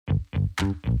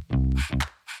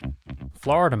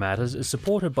Florida Matters is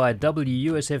supported by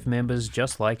WUSF members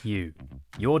just like you.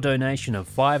 Your donation of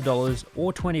 $5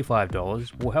 or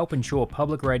 $25 will help ensure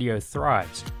public radio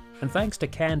thrives. And thanks to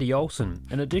Candy Olson,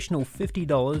 an additional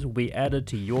 $50 will be added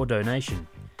to your donation.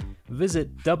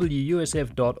 Visit wusf.org/match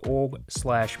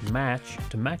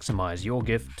to maximize your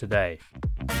gift today.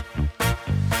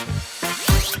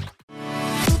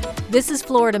 This is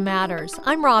Florida Matters.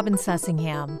 I'm Robin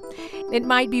Sussingham. It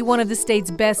might be one of the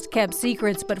state's best-kept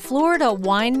secrets, but Florida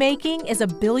winemaking is a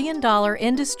billion-dollar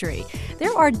industry.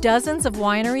 There are dozens of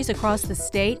wineries across the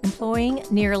state employing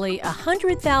nearly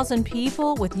 100,000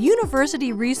 people with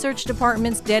university research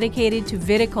departments dedicated to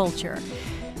viticulture.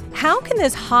 How can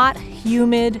this hot,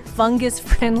 humid,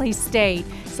 fungus-friendly state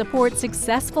support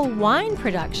successful wine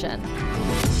production?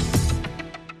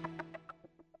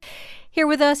 Here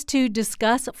with us to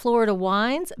discuss Florida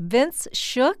wines, Vince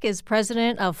Shook is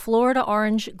president of Florida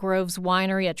Orange Groves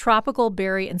Winery, a tropical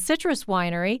berry and citrus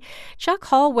winery. Chuck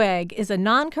Hollweg is a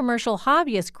non-commercial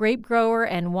hobbyist grape grower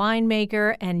and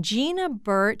winemaker, and Gina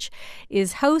Birch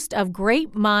is host of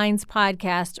Grape Minds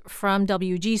podcast from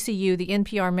WGCU, the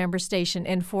NPR member station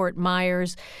in Fort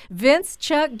Myers. Vince,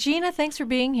 Chuck, Gina, thanks for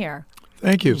being here.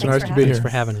 Thank you. It's nice to be here. Thanks for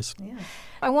having us. Yeah.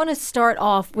 I want to start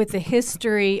off with the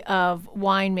history of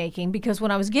winemaking because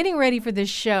when I was getting ready for this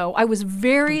show, I was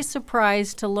very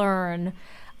surprised to learn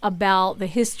about the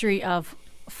history of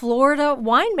Florida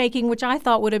winemaking, which I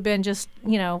thought would have been just,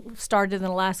 started in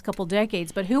the last couple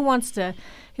decades. But who wants to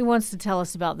tell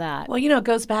us about that? Well, it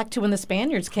goes back to when the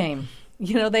Spaniards came.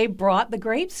 They brought the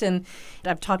grapes, and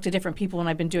I've talked to different people when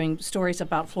I've been doing stories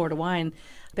about Florida wine.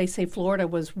 They say Florida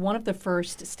was one of the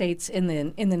first states in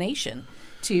the nation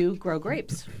to grow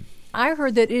grapes. I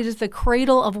heard that it is the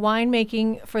cradle of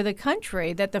winemaking for the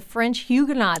country, that the French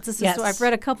Huguenots, Yes. I've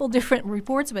read a couple different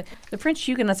reports of it. The French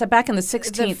Huguenots, back in the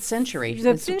 16th century.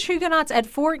 The French Huguenots at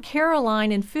Fort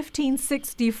Caroline in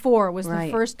 1564 was the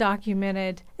first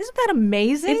documented. Isn't that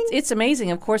amazing? It's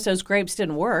amazing. Of course, those grapes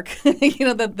didn't work,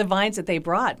 the vines that they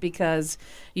brought because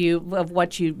of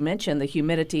what you mentioned, the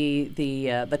humidity,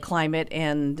 the climate,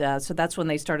 and so that's when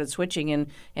they started switching,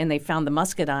 and they found the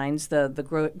muscadines,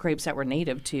 the grapes that were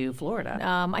native to Florida.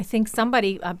 I think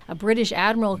a British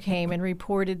admiral came and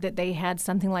reported that they had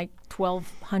something like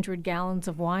 1,200 gallons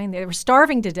of wine. They were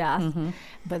starving to death,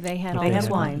 but they had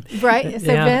wine. Right? So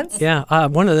Vince? Yeah.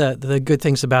 One of the good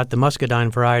things about the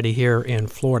muscadine variety here in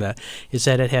Florida is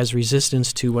that it has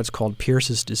resistance to what's called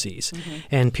Pierce's disease.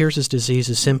 And Pierce's disease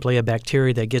is simply a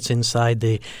bacteria that gets inside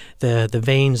the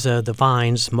veins of the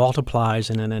vines, multiplies,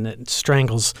 and then it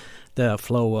strangles the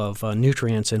flow of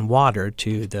nutrients and water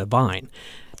to the vine.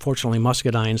 Fortunately,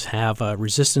 muscadines have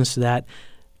resistance to that.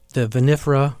 The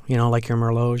vinifera, like your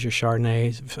Merlots, your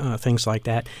Chardonnays, things like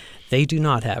that, they do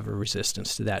not have a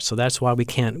resistance to that. So that's why we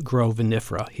can't grow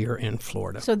vinifera here in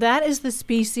Florida. So that is the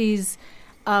species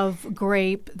of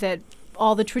grape that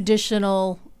all the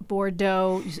traditional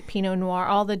Bordeaux, Pinot Noir,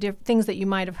 all the things that you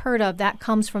might have heard of, that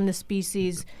comes from the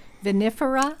species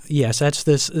vinifera? Yes, that's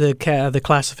the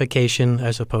classification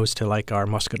as opposed to like our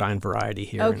muscadine variety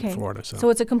here in Florida. So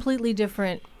it's a completely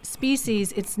different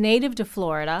species. It's native to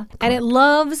Florida, and it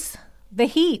loves the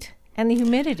heat and the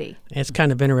humidity. It's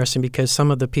kind of interesting because some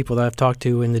of the people that I've talked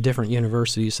to in the different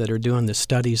universities that are doing the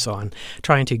studies on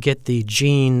trying to get the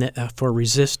gene for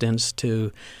resistance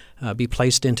to be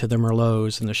placed into the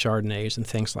Merlots and the Chardonnays and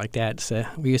things like that. So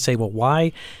we say, well,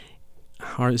 why?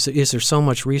 Or is there so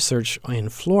much research in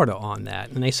Florida on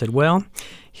that? And they said, well,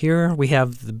 here we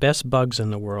have the best bugs in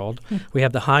the world. We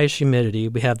have the highest humidity.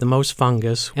 We have the most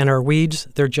fungus. And our weeds,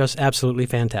 they're just absolutely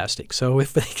fantastic. So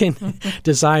if they can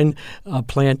design a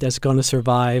plant that's going to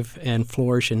survive and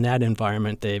flourish in that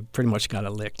environment, they've pretty much got it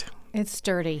licked. It's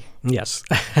sturdy. Yes.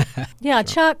 Yeah,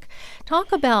 Chuck,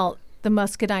 talk about the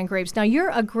muscadine grapes. Now, you're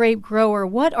a grape grower.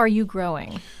 What are you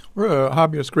growing? We're a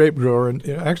hobbyist grape grower,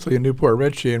 actually in Newport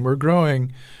Richey, and we're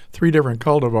growing 3 different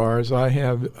cultivars. I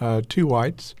have 2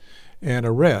 whites and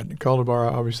a red, cultivar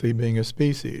obviously being a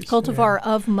species. Cultivar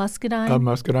of muscadine? Of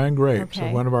muscadine grapes. Okay.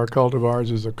 So one of our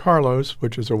cultivars is a Carlos,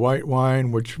 which is a white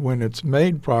wine, which when it's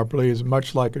made properly is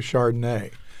much like a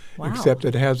Chardonnay, except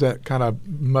it has that kind of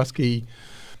musky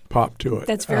pop to it.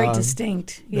 That's very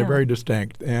distinct. They're very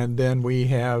distinct. And then we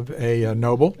have a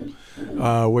Noble,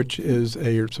 which is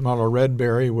a Somalo red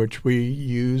berry, which we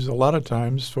use a lot of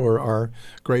times for our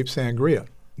grape sangria.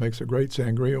 Makes a great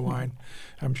sangria wine.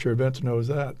 I'm sure Vince knows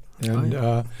that. And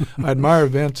I admire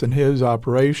Vince and his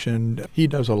operation. He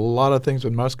does a lot of things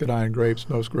with muscadine grapes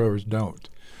most growers don't.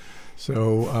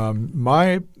 So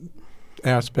my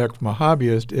aspect from a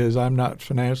hobbyist is I'm not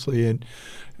financially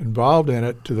involved in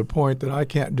it to the point that I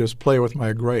can't just play with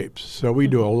my grapes. So we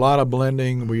do a lot of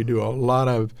blending. We do a lot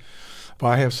of, if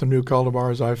I have some new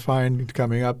cultivars I find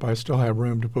coming up, I still have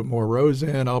room to put more rows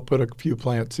in. I'll put a few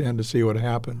plants in to see what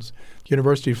happens.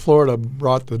 University of Florida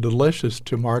brought the Delicious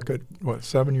to market,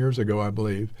 7 years ago, I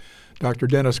believe. Dr.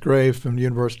 Dennis Gray from the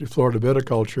University of Florida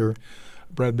Viticulture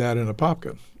bred that in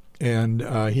Apopka. And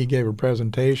he gave a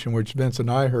presentation, which Vince and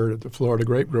I heard at the Florida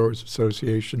Grape Growers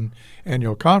Association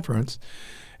annual conference.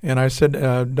 And I said,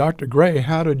 Dr. Gray,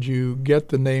 how did you get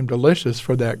the name Delicious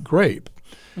for that grape?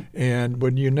 And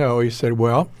wouldn't you know, he said,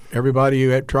 well, everybody who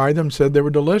had tried them said they were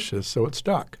delicious, so it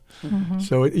stuck. Mm-hmm.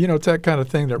 So, it's that kind of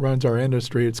thing that runs our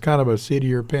industry. It's kind of a seat of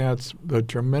your pants, a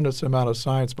tremendous amount of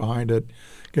science behind it,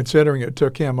 considering it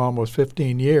took him almost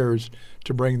 15 years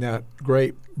to bring that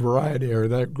grape variety or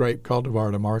that grape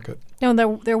cultivar to market.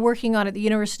 No, they're working on it at the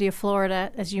University of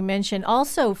Florida, as you mentioned.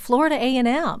 Also, Florida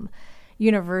A&M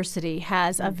University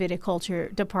has a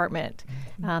viticulture department.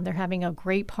 They're having a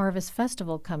grape harvest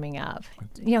festival coming up.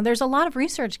 There's a lot of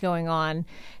research going on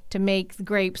to make the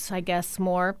grapes, I guess,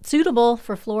 more suitable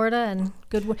for Florida and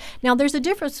good. Now, there's a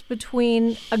difference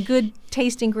between a good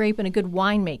tasting grape and a good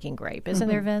winemaking grape, isn't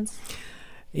there, Vince?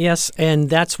 Yes, and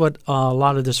that's what a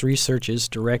lot of this research is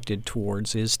directed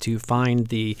towards, is to find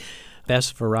the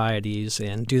best varieties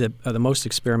and do the most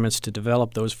experiments to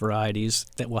develop those varieties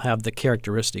that will have the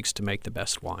characteristics to make the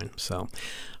best wine. So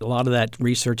a lot of that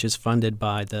research is funded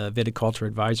by the Viticulture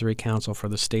Advisory Council for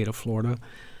the state of Florida.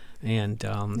 And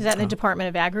is that the Department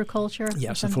of Agriculture?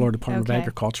 Yes, the Florida Department of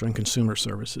Agriculture and Consumer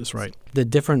Services, right. The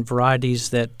different varieties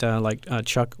that, like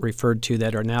Chuck referred to,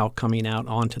 that are now coming out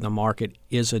onto the market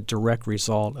is a direct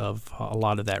result of a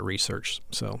lot of that research.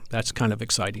 So that's kind of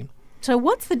exciting. So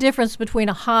what's the difference between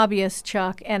a hobbyist,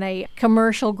 Chuck, and a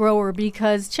commercial grower?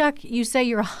 Because, Chuck, you say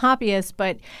you're a hobbyist,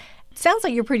 but it sounds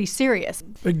like you're pretty serious.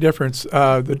 Big difference.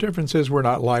 The difference is we're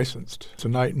not licensed. It's a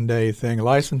night and day thing.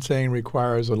 Licensing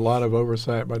requires a lot of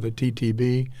oversight by the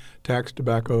TTB, Tax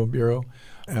Tobacco Bureau.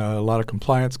 A lot of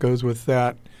compliance goes with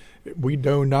that. We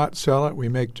do not sell it. We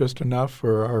make just enough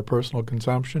for our personal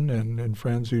consumption and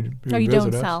friends who visit us. Oh, you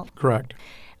don't sell? Correct.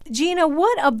 Gina,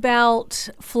 what about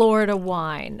Florida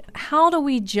wine? How do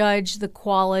we judge the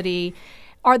quality?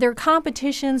 Are there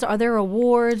competitions? Are there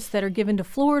awards that are given to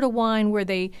Florida wine where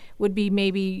they would be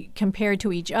maybe compared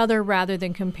to each other rather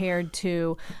than compared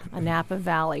to a Napa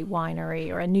Valley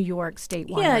winery or a New York State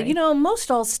winery? Yeah,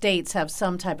 most all states have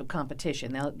some type of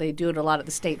competition. Now, they do it a lot at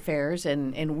the state fairs,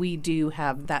 and we do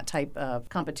have that type of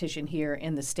competition here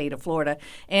in the state of Florida.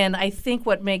 And I think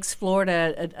what makes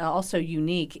Florida also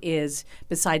unique is,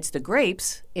 besides the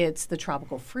grapes, it's the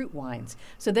tropical fruit wines.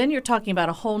 So then you're talking about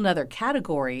a whole nother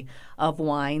category of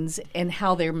wines and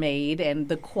how they're made and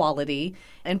the quality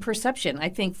and perception. I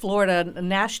think Florida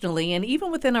nationally and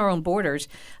even within our own borders,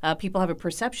 people have a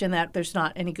perception that there's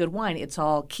not any good wine. It's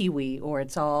all kiwi or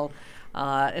it's all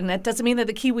and that doesn't mean that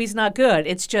the kiwi's not good.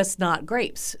 It's just not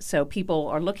grapes. So people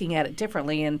are looking at it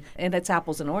differently, and it's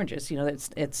apples and oranges.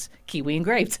 It's kiwi and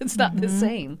grapes. It's not the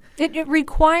same. It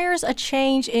requires a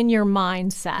change in your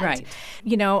mindset. Right.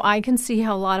 I can see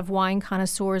how a lot of wine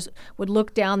connoisseurs would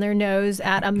look down their nose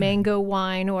at a mango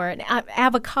wine or an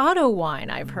avocado wine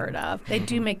I've heard of. They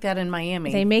do make that in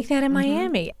Miami. They make that in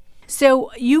Miami.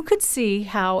 So you could see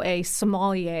how a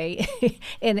sommelier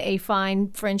in a fine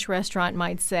French restaurant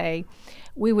might say,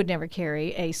 we would never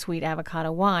carry a sweet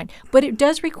avocado wine. But it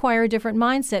does require a different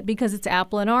mindset because it's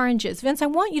apple and oranges. Vince, I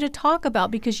want you to talk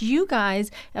about, because you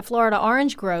guys at Florida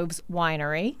Orange Groves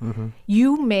Winery,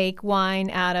 you make wine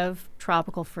out of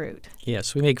tropical fruit.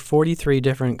 Yes, we make 43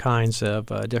 different kinds of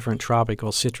different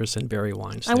tropical citrus and berry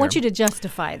wines. I want you to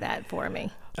justify that for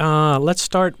me. Let's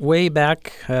start way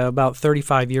back about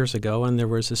 35 years ago, and there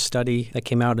was a study that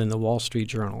came out in the Wall Street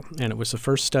Journal, and it was the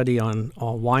first study on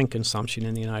wine consumption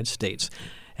in the United States.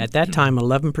 At that time,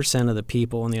 11% of the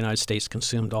people in the United States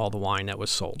consumed all the wine that was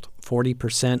sold.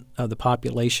 40% of the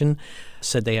population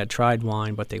said they had tried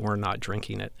wine, but they were not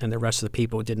drinking it. And the rest of the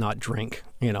people did not drink,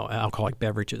 alcoholic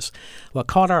beverages. What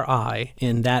caught our eye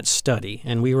in that study,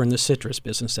 and we were in the citrus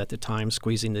business at the time,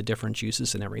 squeezing the different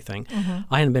juices and everything.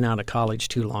 I hadn't been out of college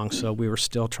too long, so we were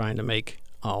still trying to make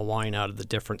wine out of the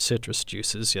different citrus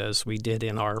juices as we did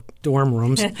in our dorm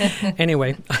rooms.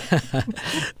 Anyway,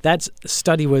 that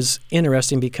study was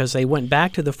interesting because they went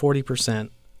back to the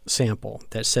 40% sample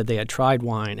that said they had tried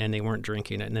wine and they weren't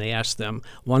drinking it. And they asked them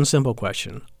one simple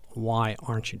question: why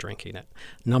aren't you drinking it?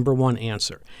 Number one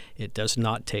answer: it does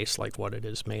not taste like what it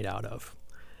is made out of.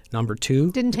 Number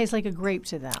two, didn't taste like a grape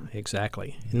to them.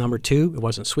 Exactly. Number two, it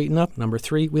wasn't sweet enough. Number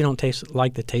three, we don't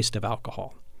like the taste of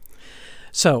alcohol.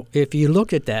 So if you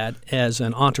look at that as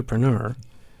an entrepreneur,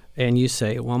 and you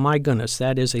say, well, my goodness,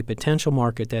 that is a potential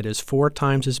market that is 4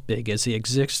 times as big as the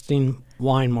existing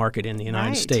wine market in the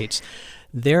United States.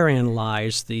 Therein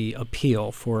lies the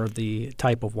appeal for the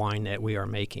type of wine that we are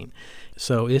making.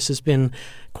 So this has been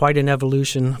quite an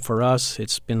evolution for us.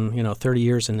 It's been 30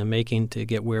 years in the making to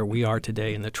get where we are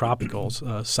today in the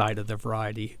tropicals side of the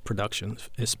variety production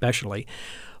especially.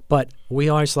 But we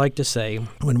always like to say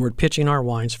when we're pitching our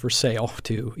wines for sale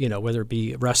to, whether it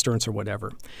be restaurants or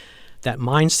whatever, that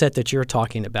mindset that you're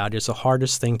talking about is the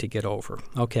hardest thing to get over,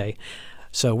 okay?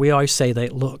 So we always say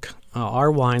that, look,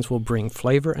 our wines will bring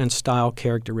flavor and style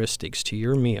characteristics to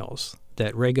your meals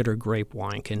that regular grape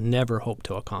wine can never hope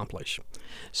to accomplish.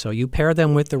 So you pair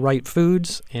them with the right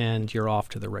foods, and you're off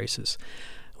to the races.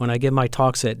 When I give my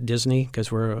talks at Disney,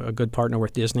 because we're a good partner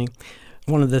with Disney,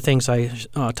 one of the things I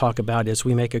talk about is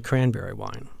we make a cranberry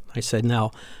wine. I said,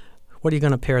 now, what are you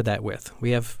going to pair that with?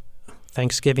 We have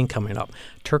Thanksgiving coming up.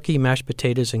 Turkey, mashed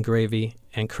potatoes, and gravy,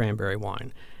 and cranberry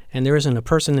wine. And there isn't a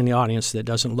person in the audience that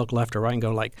doesn't look left or right and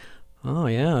go like, oh,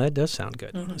 yeah, that does sound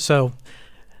good. Mm-hmm. So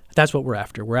that's what we're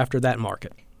after. We're after that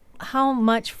market. How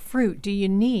much fruit do you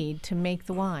need to make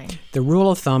the wine? The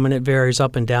rule of thumb, and it varies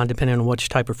up and down depending on which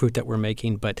type of fruit that we're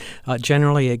making, but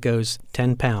generally it goes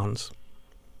 10 pounds.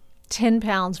 10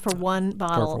 pounds for one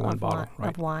bottle, right.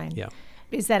 of wine. Yeah.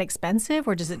 Is that expensive,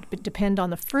 or does it depend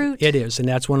on the fruit? It is, and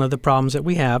that's one of the problems that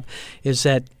we have is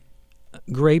that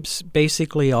grapes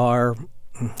basically are,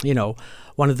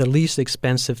 one of the least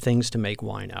expensive things to make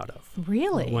wine out of.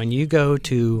 Really? When you go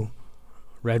to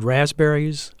red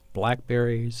raspberries,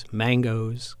 blackberries,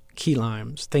 mangoes, key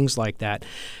limes, things like that,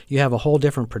 you have a whole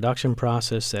different production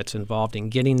process that's involved in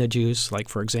getting the juice. Like,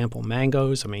 for example,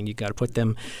 mangoes, you got to put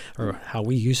them, or how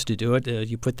we used to do it,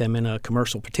 you put them in a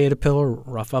commercial potato peeler,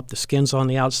 rough up the skins on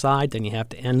the outside, then you have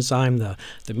to enzyme the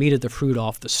meat of the fruit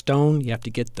off the stone. You have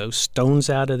to get those stones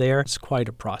out of there. It's quite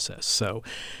a process. So,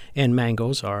 and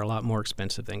mangoes are a lot more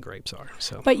expensive than grapes are.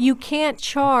 So, but you can't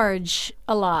charge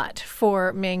a lot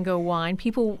for mango wine.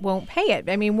 People won't pay it.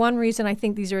 One reason I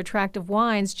think these are attractive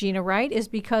wines, Gina, right, is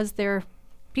because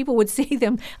people would see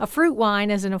them, a fruit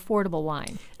wine, as an affordable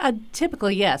wine.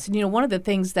 Typically, yes. And, one of the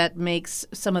things that makes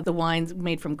some of the wines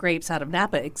made from grapes out of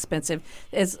Napa expensive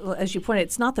is, as you pointed,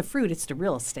 it's not the fruit, it's the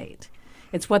real estate.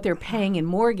 It's what they're paying in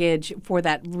mortgage for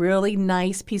that really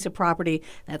nice piece of property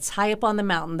that's high up on the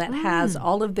mountain that has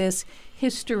all of this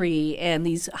history and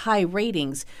these high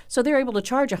ratings. So they're able to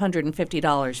charge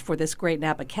 $150 for this great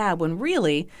Napa Cab when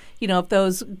really, if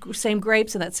those same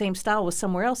grapes and that same style was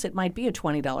somewhere else, it might be a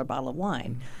 $20 bottle of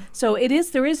wine. So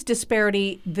there is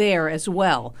disparity there as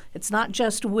well. It's not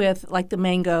just with like the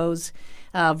mangoes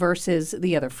versus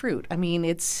the other fruit. I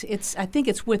think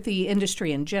it's with the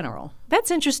industry in general. That's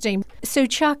interesting. So,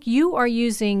 Chuck, you are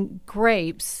using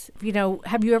grapes.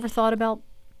 Have you ever thought about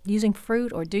using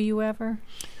fruit, or do you ever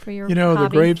for your hobby? The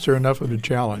grapes are enough of a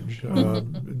challenge.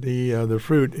 The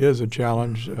fruit is a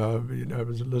challenge. I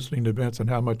was listening to Vince on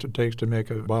how much it takes to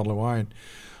make a bottle of wine.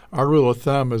 Our rule of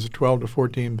thumb is 12 to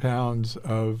 14 pounds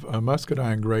of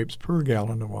muscadine grapes per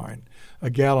gallon of wine. A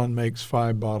gallon makes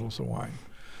 5 bottles of wine.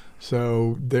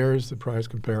 So there's the price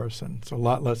comparison. It's a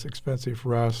lot less expensive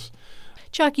for us.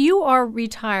 Chuck, you are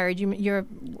retired. You're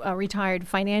a retired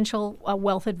financial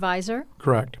wealth advisor.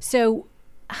 Correct. So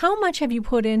how much have you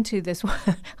put into this,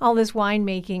 all this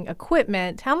winemaking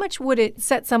equipment? How much would it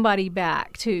set somebody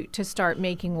back to start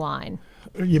making wine?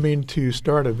 You mean to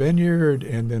start a vineyard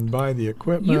and then buy the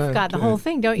equipment? You've got the whole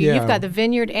thing, don't you? Yeah. You've got the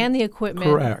vineyard and the equipment.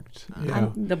 Correct.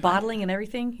 Yeah. The bottling and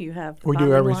everything you have. We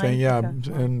do everything. Line? Yeah.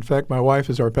 Okay. In fact, my wife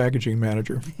is our packaging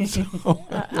manager. So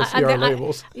you'll see our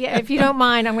labels. If you don't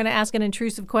mind, I'm going to ask an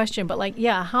intrusive question. But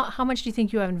how much do you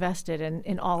think you have invested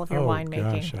in all of your winemaking?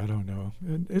 Oh gosh, I don't know.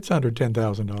 It's under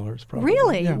 $10,000 probably.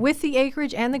 Really? Yeah. With the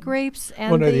acreage and the grapes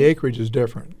and the acreage is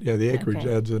different. Yeah, the acreage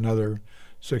Okay. adds another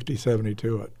 60, 70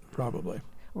 to it probably.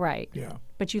 Right. Yeah.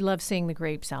 But you love seeing the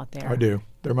grapes out there. I do.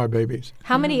 They're my babies.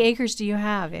 How many acres do you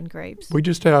have in grapes? We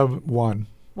just have one.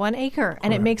 1 acre.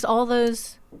 And it Correct. makes all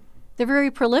those, they're very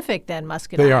prolific then,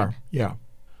 muscadine. They are, yeah.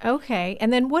 Okay.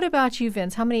 And then what about you,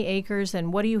 Vince? How many acres,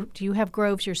 and do you have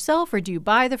groves yourself, or do you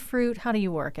buy the fruit? How do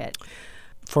you work it?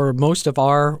 For most of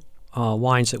our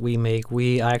wines that we make,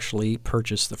 we actually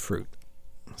purchase the fruit.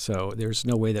 So there's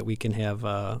no way that we can have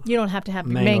you don't have to have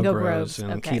mango groves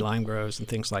and key lime groves and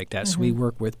things like that. So we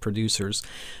work with producers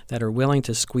that are willing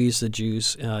to squeeze the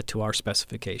juice to our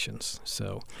specifications.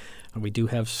 So we do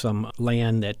have some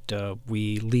land that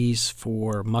we lease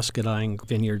for muscadine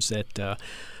vineyards that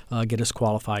get us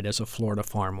qualified as a Florida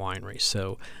farm winery.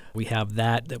 So we have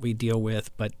that we deal with.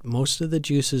 But most of the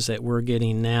juices that we're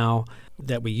getting now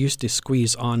that we used to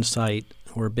squeeze on site,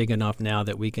 We're big enough now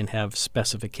that we can have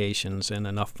specifications and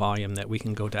enough volume that we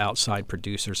can go to outside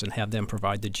producers and have them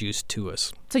provide the juice to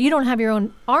us. So you don't have your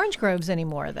own orange groves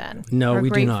anymore then? No, or we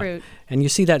do not. grapefruit? And you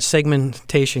see that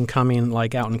segmentation coming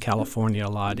like out in California a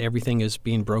lot. Everything is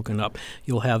being broken up.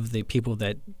 You'll have the people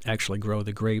that actually grow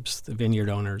the grapes, the vineyard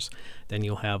owners. Then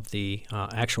you'll have the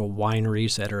actual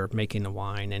wineries that are making the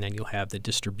wine, and then you'll have the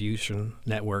distribution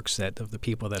networks of the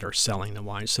people that are selling the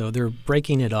wine. So they're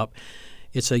breaking it up.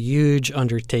 It's a huge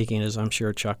undertaking, as I'm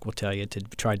sure Chuck will tell you, to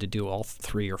try to do all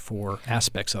 3 or 4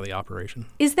 aspects of the operation.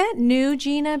 Is that new,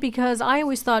 Gina? Because I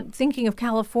always thought, thinking of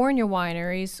California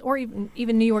wineries or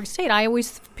even New York State, I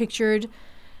always pictured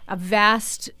a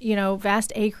vast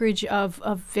acreage of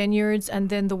vineyards and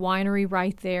then the winery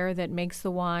right there that makes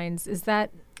the wines. Is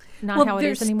that not how it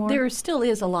is anymore? There still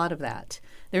is a lot of that.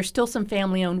 There's still some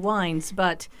family-owned wines,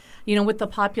 but with the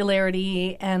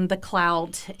popularity and the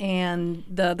clout and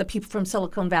the people from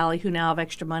Silicon Valley who now have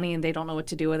extra money and they don't know what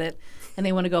to do with it, and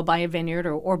they want to go buy a vineyard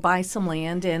or buy some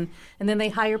land, and then they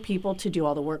hire people to do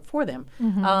all the work for them.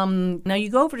 Mm-hmm. Now you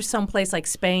go over to some place like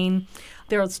Spain,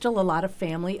 there's still a lot of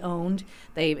family-owned.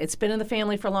 It's been in the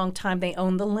family for a long time. They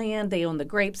own the land, they own the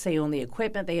grapes, they own the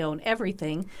equipment, they own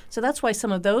everything. So that's why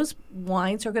some of those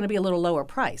wines are going to be a little lower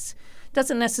price.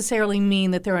 Doesn't necessarily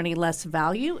mean that they're any less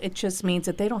value. It just means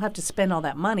that they don't have to spend all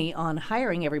that money on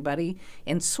hiring everybody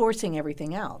and sourcing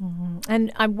everything out. Mm-hmm.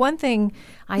 And one thing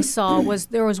I saw was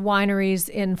there was wineries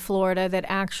in Florida that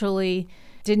actually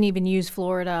didn't even use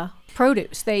Florida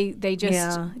produce. They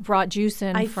just brought juice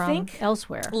in from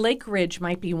elsewhere. Lake Ridge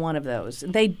might be one of those.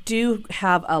 They do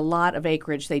have a lot of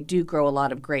acreage. They do grow a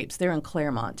lot of grapes. They're in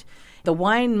Claremont. The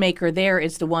winemaker there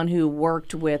is the one who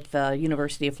worked with the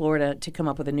University of Florida to come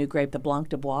up with a new grape, the Blanc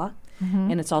de Bois.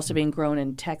 Mm-hmm. And it's also being grown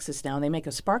in Texas now, and they make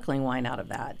a sparkling wine out of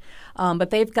that.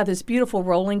 But they've got this beautiful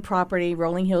rolling property,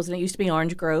 rolling hills, and it used to be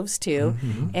orange groves too.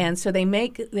 Mm-hmm. And so they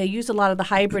use a lot of the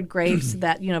hybrid grapes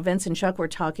that Vince and Chuck were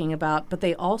talking about, but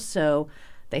they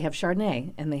have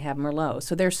Chardonnay and they have Merlot.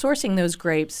 So they're sourcing those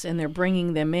grapes and they're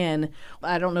bringing them in.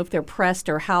 I don't know if they're pressed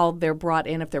or how they're brought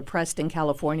in, if they're pressed in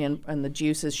California and the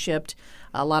juice is shipped.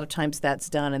 A lot of times that's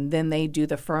done, and then they do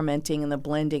the fermenting and the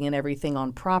blending and everything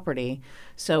on property.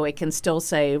 So it can still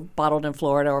say bottled in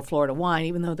Florida or Florida wine,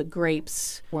 even though the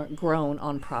grapes weren't grown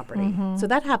on property. Mm-hmm. So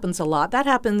that happens a lot. That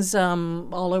happens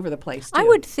all over the place, too. I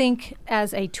would think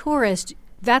as a tourist,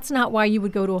 that's not why you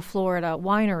would go to a Florida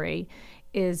winery,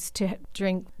 is to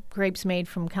drink grapes made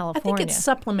from California. I think it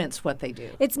supplements what they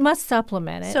do. It must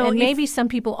supplement it. So and maybe some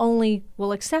people only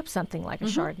will accept something like a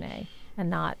Chardonnay and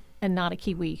not a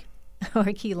kiwi or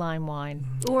a key lime wine.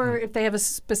 Or if they have a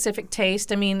specific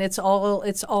taste. I mean, it's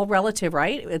all relative,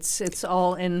 right? It's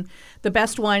all in. The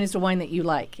best wine is the wine that you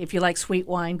like. If you like sweet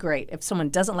wine, great. If someone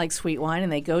doesn't like sweet wine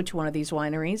and they go to one of these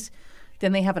wineries,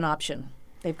 then they have an option.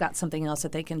 They've got something else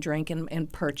that they can drink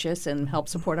and purchase and help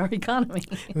support our economy.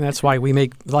 And that's why we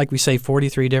make, like we say,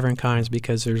 43 different kinds,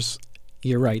 because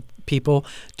you're right, people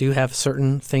do have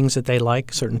certain things that they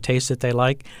like, certain tastes that they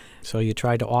like. So you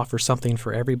try to offer something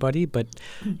for everybody, but,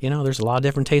 there's a lot of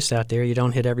different tastes out there. You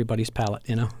don't hit everybody's palate,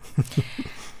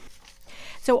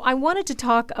 So I wanted to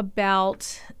talk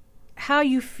about how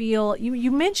you feel.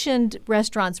 You mentioned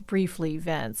restaurants briefly,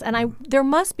 Vince, and there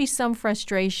must be some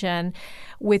frustration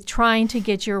with trying to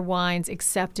get your wines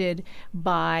accepted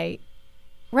by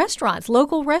restaurants,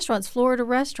 local restaurants, Florida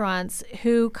restaurants,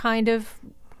 who kind of,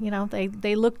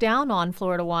 they look down on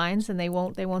Florida wines and they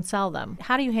won't sell them.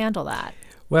 How do you handle that?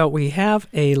 Well, we have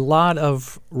a lot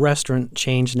of restaurant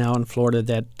chains now in Florida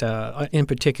that, in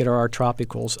particular, our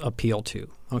tropicals appeal to.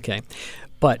 Okay,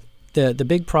 but the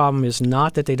big problem is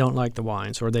not that they don't like the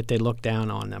wines or that they look down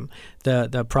on them.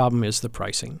 The problem is the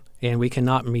pricing, and we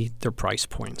cannot meet their price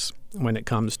points when it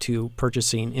comes to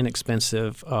purchasing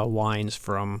inexpensive wines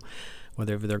from,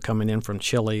 whether they're coming in from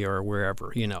Chile or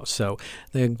wherever, So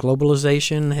the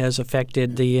globalization has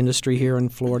affected the industry here in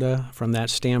Florida from that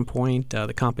standpoint,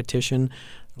 the competition,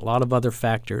 a lot of other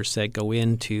factors that go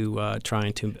into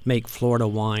trying to make Florida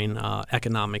wine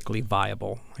economically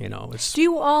viable. Do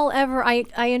you all ever, I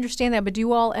understand that, but do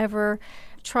you all ever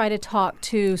try to talk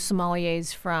to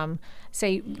sommeliers from,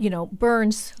 say,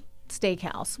 Burns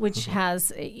Steakhouse, which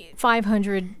has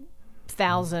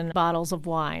 500,000 bottles of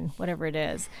wine, whatever it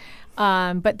is,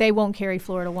 but they won't carry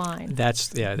Florida wine?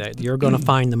 You're going to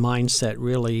find the mindset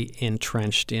really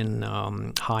entrenched in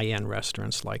high-end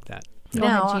restaurants like that.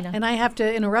 Now, and I have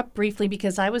to interrupt briefly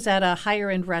because I was at a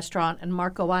higher-end restaurant in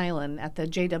Marco Island at the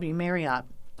JW Marriott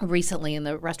recently, and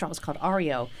the restaurant was called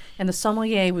Ario, and the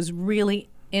sommelier was really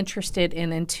interested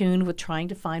and in tune with trying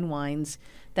to find wines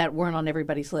that weren't on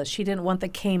everybody's list. She didn't want the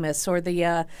Caymus or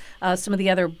the some of the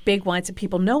other big wines that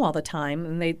people know all the time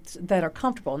and that are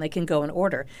comfortable and they can go and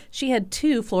order. She had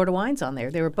 2 Florida wines on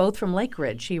there. They were both from Lake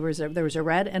Ridge. There was a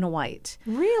red and a white.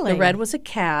 Really? The red was a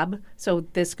cab. So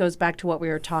this goes back to what we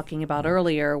were talking about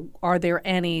earlier. Are there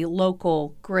any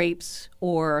local grapes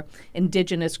or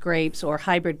indigenous grapes or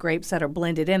hybrid grapes that are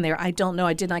blended in there? I don't know.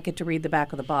 I did not get to read the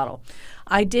back of the bottle.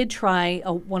 I did try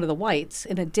one of the whites,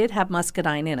 and it did have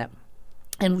muscadine in it.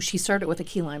 And she served it with a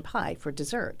key lime pie for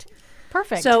dessert.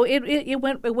 Perfect. So it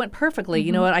went perfectly. Mm-hmm.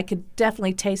 You know what? I could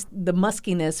definitely taste the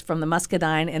muskiness from the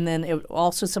muscadine, and then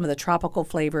also some of the tropical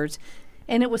flavors,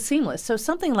 and it was seamless. So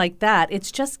something like that,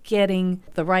 it's just getting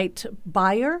the right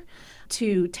buyer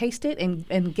to taste it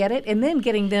and get it, and then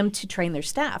getting them to train their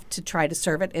staff to try to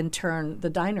serve it and turn the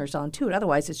diners on to it.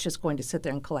 Otherwise, it's just going to sit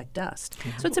there and collect dust.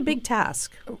 Mm-hmm. So it's a big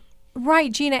task.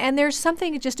 Right, Gina, and there's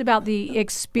something just about the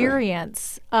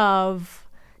experience of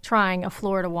trying a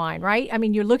Florida wine, right? I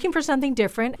mean, you're looking for something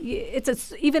different.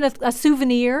 It's even a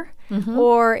souvenir, mm-hmm.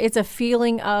 or it's a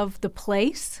feeling of the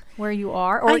place where you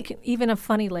are, or even a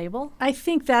funny label. I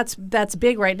think that's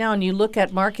big right now, and you look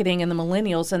at marketing and the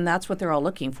millennials, and that's what they're all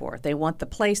looking for. They want the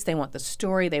place, they want the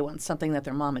story, they want something that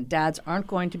their mom and dads aren't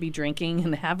going to be drinking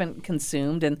and haven't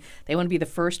consumed, and they want to be the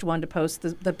first one to post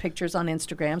the pictures on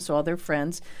Instagram, so all their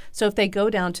friends. So if they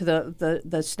go down to the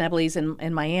Schneblys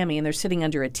in Miami and they're sitting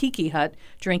under a tiki hut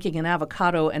drinking an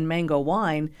avocado and mango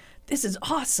wine, this is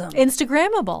awesome.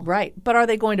 Instagrammable. Right. But are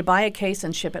they going to buy a case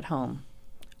and ship it home?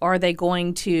 Are they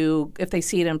going to, if they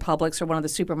see it in Publix or one of the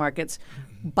supermarkets,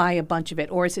 buy a bunch of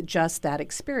it? Or is it just that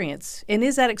experience? And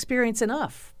is that experience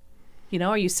enough? You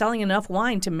know, are you selling enough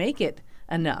wine to make it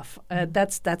enough?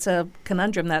 That's a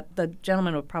conundrum that the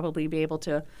gentleman would probably be able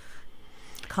to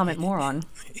comment more on.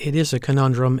 It is a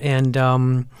conundrum, and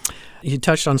you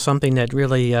touched on something that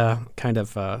really kind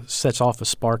of sets off a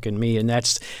spark in me, and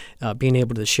that's being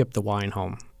able to ship the wine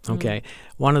home. Okay.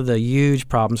 One of the huge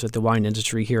problems that the wine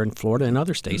industry here in Florida and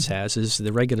other states has is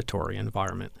the regulatory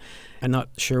environment. I'm not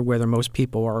sure whether most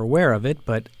people are aware of it,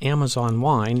 but Amazon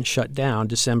Wine shut down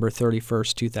December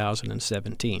 31st,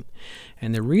 2017.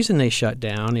 And the reason they shut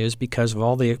down is because of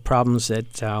all the problems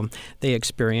that they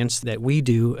experience that we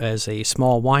do as a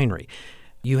small winery.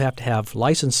 You have to have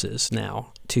licenses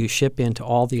now to ship into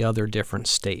all the other different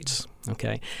states,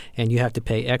 okay? And you have to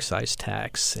pay excise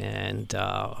tax and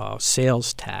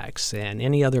sales tax and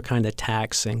any other kind of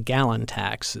tax and gallon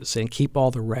taxes and keep all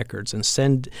the records and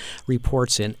send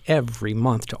reports in every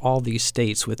month to all these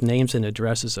states with names and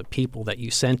addresses of people that you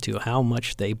sent to, how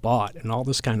much they bought, and all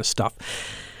this kind of stuff.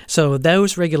 So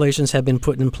those regulations have been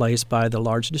put in place by the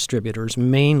large distributors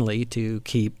mainly to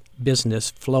keep business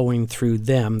flowing through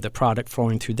them, the product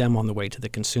flowing through them on the way to the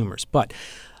consumers. But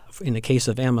in the case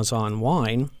of Amazon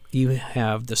Wine, you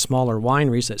have the smaller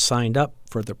wineries that signed up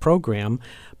for the program,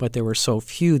 but there were so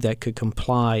few that could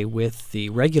comply with the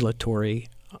regulatory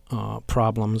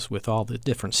problems with all the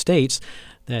different states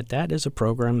that is a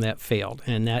program that failed.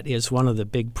 And that is one of the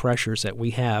big pressures that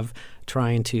we have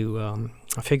trying to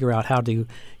figure out how to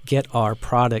get our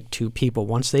product to people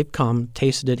once they've come,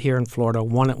 tasted it here in Florida,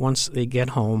 want it once they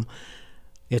get home.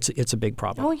 It's a big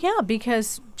problem. Oh, yeah,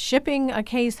 because shipping a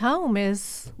case home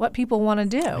is what people want to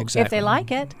do if they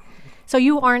like it. So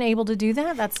you aren't able to do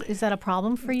that? Is that a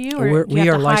problem for you? Or do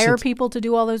you have to hire people to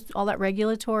do all that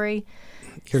regulatory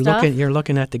stuff? You're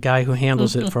looking at the guy who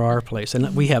handles it for our place.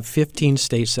 And we have 15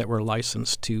 states that we're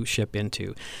licensed to ship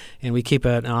into. And we keep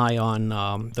an eye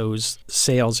on those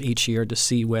sales each year to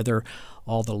see whether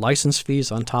all the license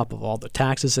fees on top of all the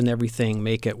taxes and everything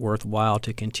make it worthwhile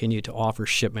to continue to offer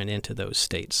shipment into those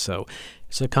states. So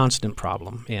it's a constant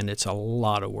problem, and it's a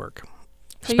lot of work.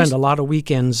 So spend a lot of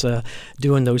weekends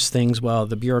doing those things while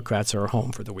the bureaucrats are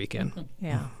home for the weekend.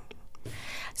 Yeah.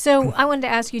 So I wanted to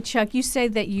ask you, Chuck, you say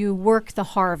that you work the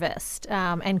harvest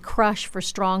and crush for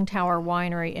Strong Tower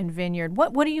Winery and Vineyard.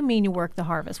 What do you mean you work the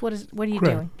harvest? What are you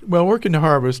doing? Well, working the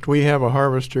harvest, we have a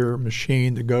harvester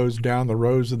machine that goes down the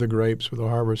rows of the grapes with a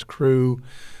harvest crew.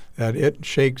 That it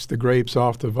shakes the grapes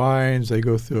off the vines. They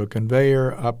go through a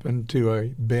conveyor up into a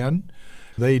bin.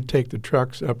 They take the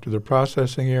trucks up to the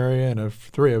processing area, and if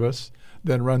 3 of us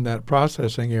then run that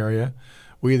processing area,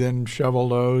 we then shovel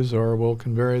those or we'll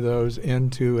convey those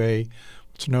into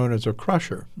what's known as a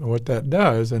crusher. And what that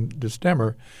does in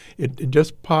destemmer, it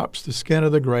just pops the skin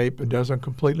of the grape. It doesn't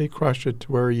completely crush it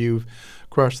to where you've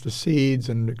crushed the seeds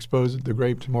and exposed the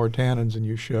grape to more tannins than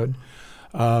you should.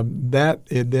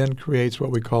 It then creates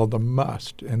what we call the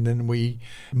must, and then we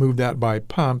move that by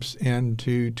pumps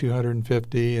into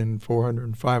 250 and 400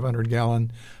 and 500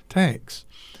 gallon tanks.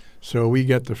 So we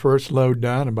get the first load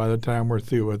done, and by the time we're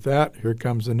through with that, here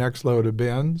comes the next load of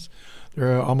bins.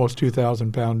 There are almost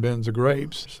 2,000-pound bins of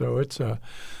grapes. So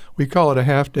we call it a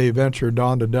half-day venture,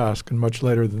 dawn to dusk, and much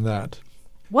later than that.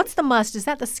 What's the must? Is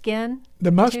that the skin?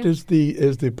 The must too? is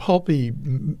the pulpy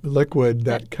liquid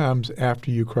that comes after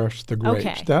you crush the grapes.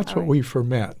 Okay. That's All what right. we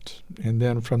ferment. And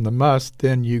then from the must,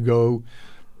 then you go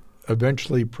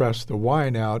eventually press the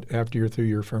wine out after you're through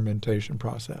your fermentation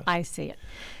process. I see it.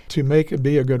 To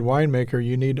be a good winemaker,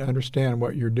 you need to understand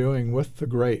what you're doing with the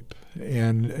grape.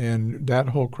 And that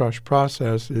whole crush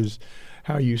process is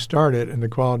how you start it, and the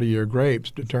quality of your grapes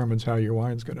determines how your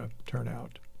wine's going to turn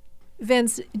out.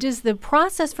 Vince, does the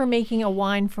process for making a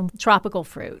wine from tropical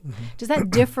fruit, does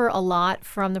that differ a lot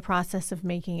from the process of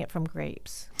making it from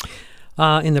grapes?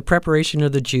 In the preparation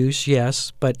of the juice,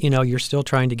 yes, but you're still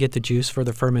trying to get the juice for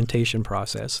the fermentation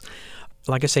process.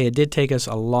 Like I say, it did take us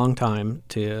a long time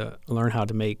to learn how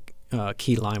to make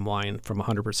key lime wine from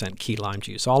 100% key lime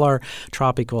juice. All our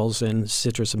tropicals and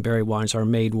citrus and berry wines are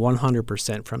made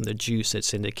 100% from the juice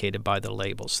that's indicated by the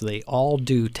label. So they all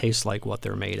do taste like what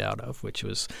they're made out of, which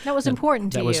was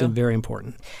important to you. That was very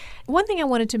important. One thing I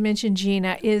wanted to mention,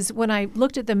 Gina, is when I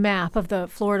looked at the map of the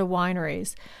Florida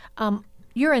wineries,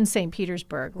 you're in St.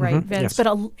 Petersburg, right, Vince? Yes. But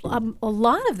a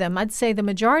lot of them, I'd say the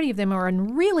majority of them, are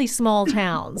in really small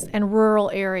towns and rural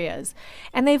areas.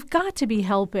 And they've got to be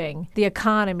helping the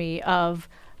economy of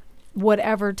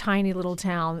whatever tiny little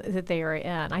town that they are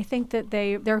in. I think that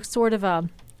they're sort of a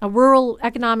rural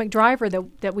economic driver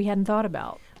that we hadn't thought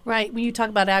about. Right. When you talk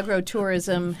about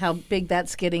agrotourism, how big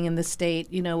that's getting in the state,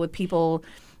 with people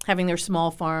having their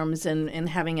small farms and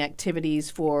having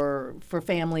activities for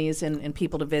families and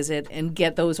people to visit and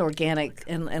get those organic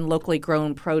and locally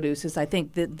grown produces. I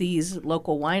think that these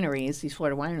local wineries, these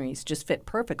Florida wineries, just fit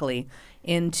perfectly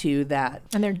into that.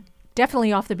 And they're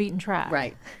definitely off the beaten track.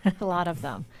 Right. A lot of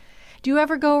them. Do you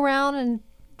ever go around and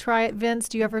try it, Vince?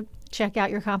 Do you ever check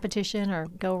out your competition or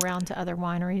go around to other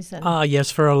wineries? Yes,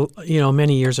 for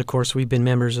many years, of course, we've been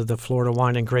members of the Florida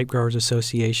Wine and Grape Growers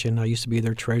Association. I used to be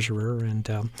their treasurer,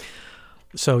 and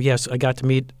so yes, I got to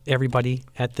meet everybody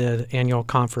at the annual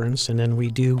conference, and then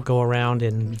we do go around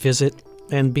and visit.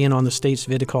 And being on the state's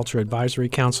Viticulture Advisory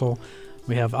Council,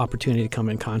 we have opportunity to come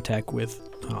in contact with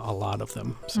a lot of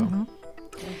them. So.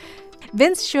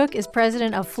 Vince Shook is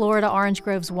president of Florida Orange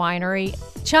Groves Winery.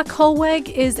 Chuck Hollweg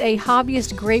is a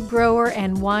hobbyist grape grower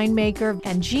and winemaker.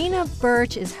 And Gina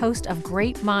Birch is host of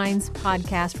Grape Minds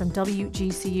podcast from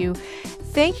WGCU.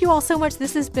 Thank you all so much.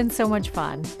 This has been so much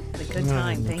fun. A good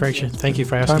time. Thank you. Thank you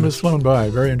for asking. Time has flown by.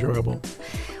 Very enjoyable.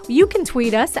 You can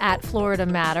tweet us at Florida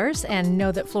Matters and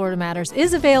know that Florida Matters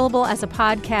is available as a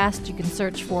podcast. You can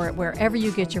search for it wherever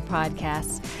you get your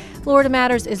podcasts. Florida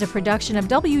Matters is a production of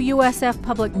WUSF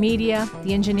Public Media.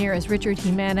 The engineer is Richard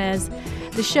Jimenez.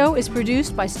 The show is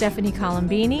produced by Stephanie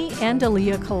Colombini and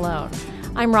Dalia Colon.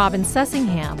 I'm Robin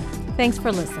Sussingham. Thanks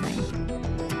for listening.